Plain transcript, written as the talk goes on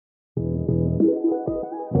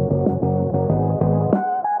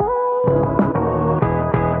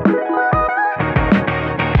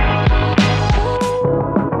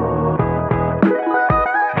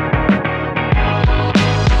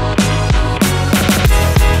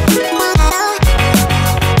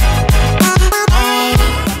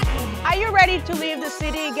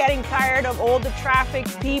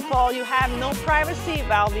traffic, people, you have no privacy,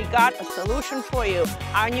 well, we got a solution for you.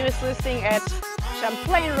 Our newest listing at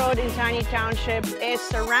Champlain Road in Tiny Township. It's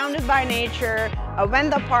surrounded by nature,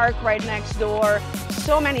 Awenda Park right next door,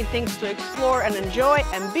 so many things to explore and enjoy,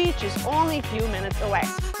 and beach is only a few minutes away.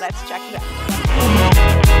 Let's check it out.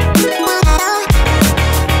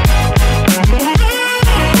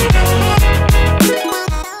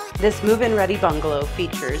 This move-in ready bungalow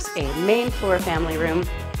features a main floor family room,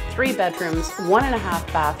 3 bedrooms,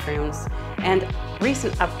 1.5 bathrooms, and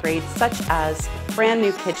recent upgrades such as brand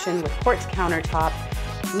new kitchen with quartz countertop,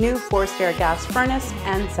 new forced air gas furnace,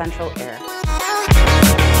 and central air.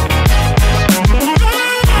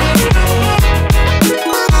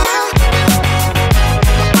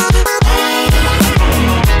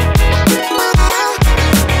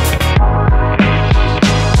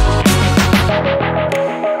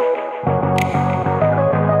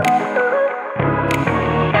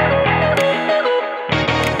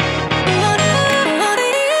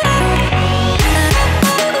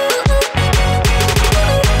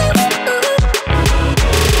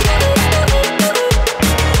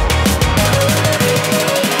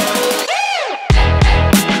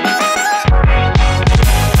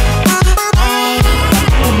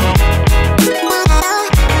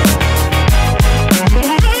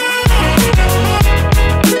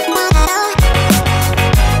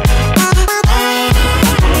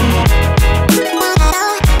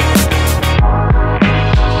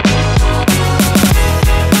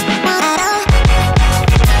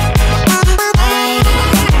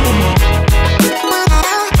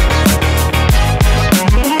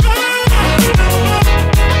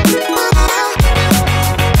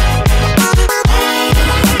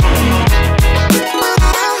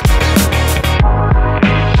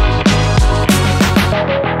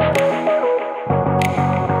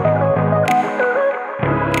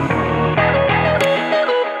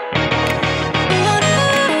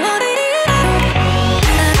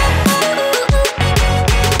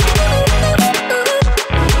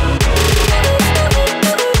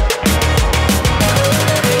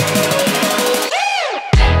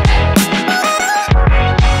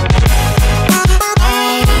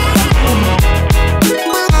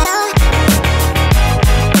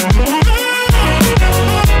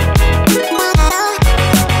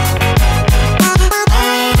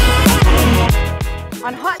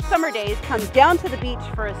 On hot summer days, come down to the beach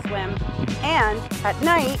for a swim, and at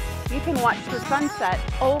night, you can watch the sunset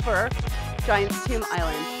over Giant's Tomb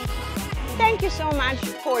Island. Thank you so much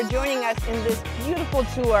for joining us in this beautiful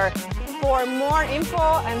tour. For more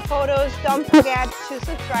info and photos, don't forget to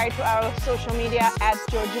subscribe to our social media at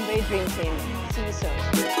Georgian Bay Dream Team. See you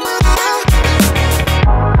soon.